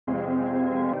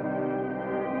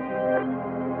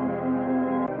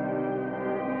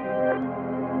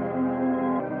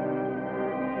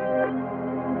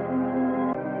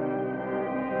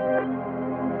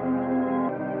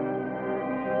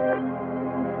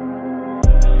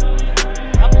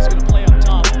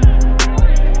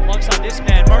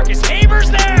Marcus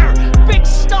Haber's there! Big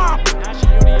stop!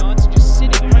 Just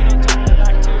sitting right on top of the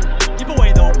back two.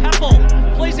 Giveaway though, Pepple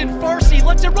plays in Farsi,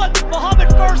 lets it run. Mohamed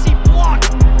Farsi blocked.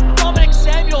 Dominic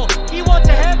Samuel, he wants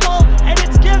a handball, and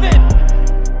it's given.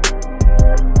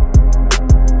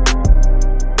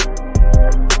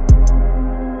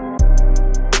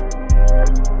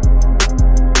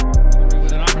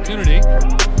 With an opportunity.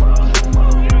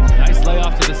 Nice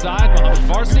layoff to the side. Mohamed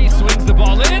Farsi swings the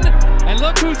ball in, and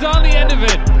look who's on the end of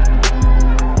it.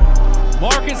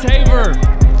 Marcus Haber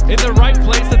in the right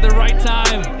place at the right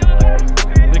time.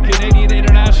 The Canadian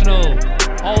international,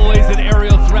 always an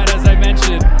aerial threat, as I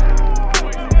mentioned.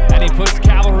 And he puts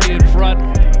Cavalry in front.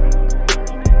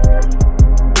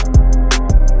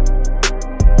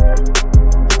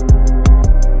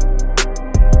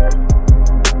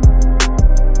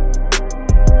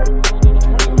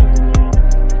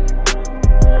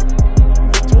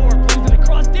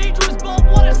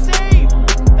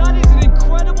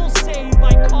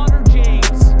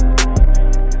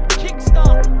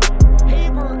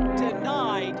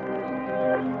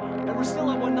 We're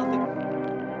still at 1-0.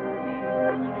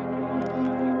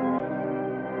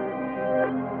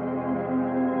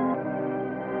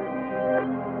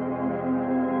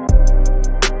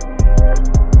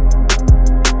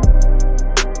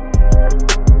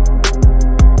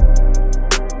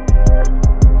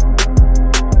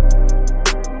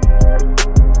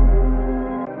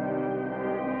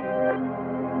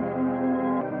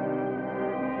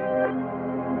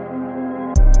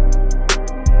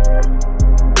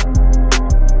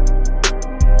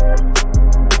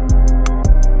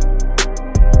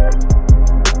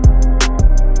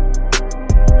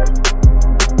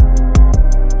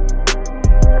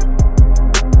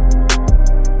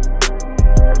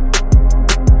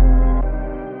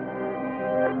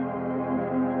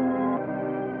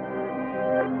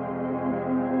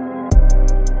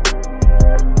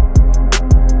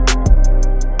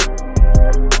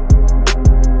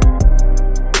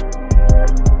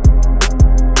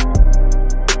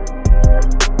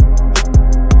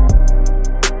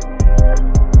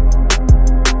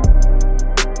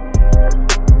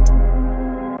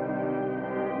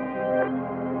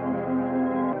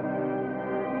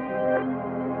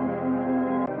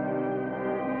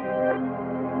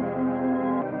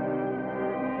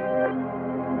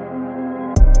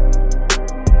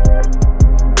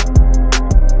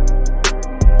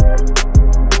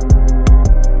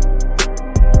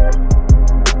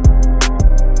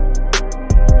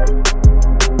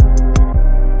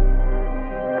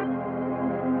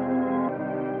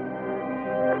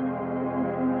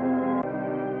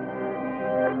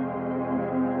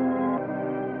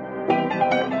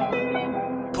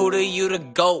 Puda, you the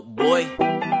GOAT, boy.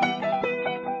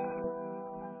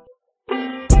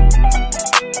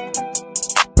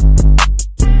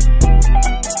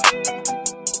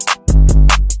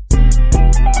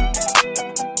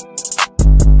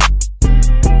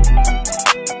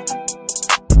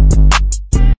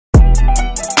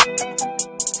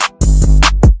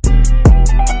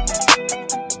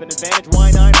 Advantage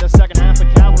Y9 in the second half,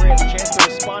 but Cavalry has a chance to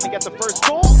respond and get the first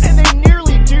goal, and they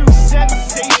nearly do.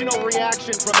 Sensational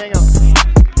reaction from Ingham.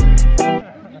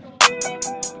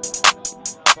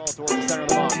 Ball towards the center of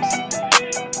the box.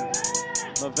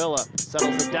 Mavilla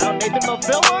settles it down. Nathan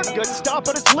Mavilla, good stop,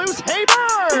 but it's loose.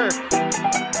 Haber!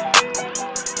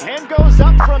 Hand goes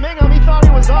up from Ingham. He thought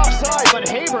he was offside, but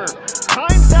Haber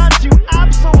times that to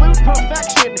absolute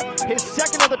perfection. His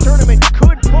second of the tournament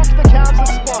could book the Cavs a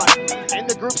spot in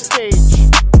the group stage.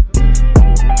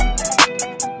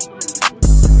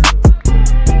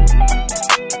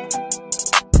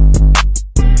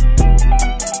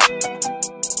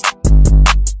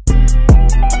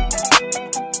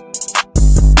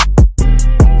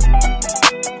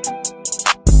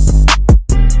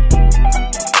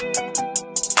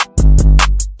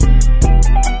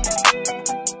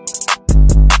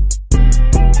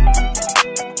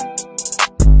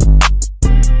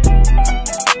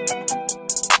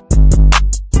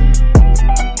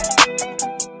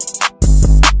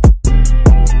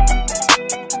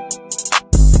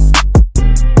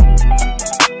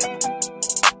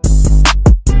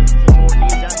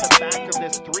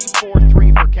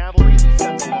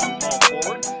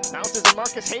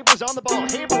 Marcus Haber's on the ball.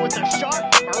 Haber with the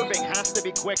shot. Irving has to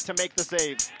be quick to make the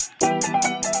save.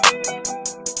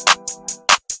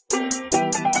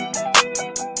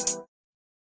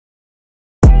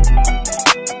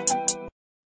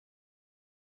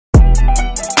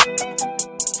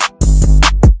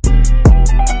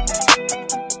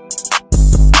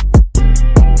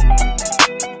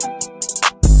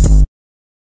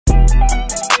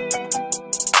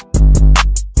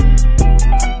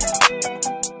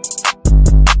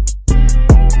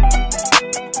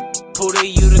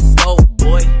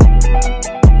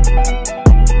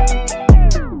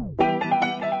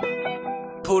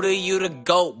 Puda, you the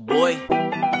GOAT, boy.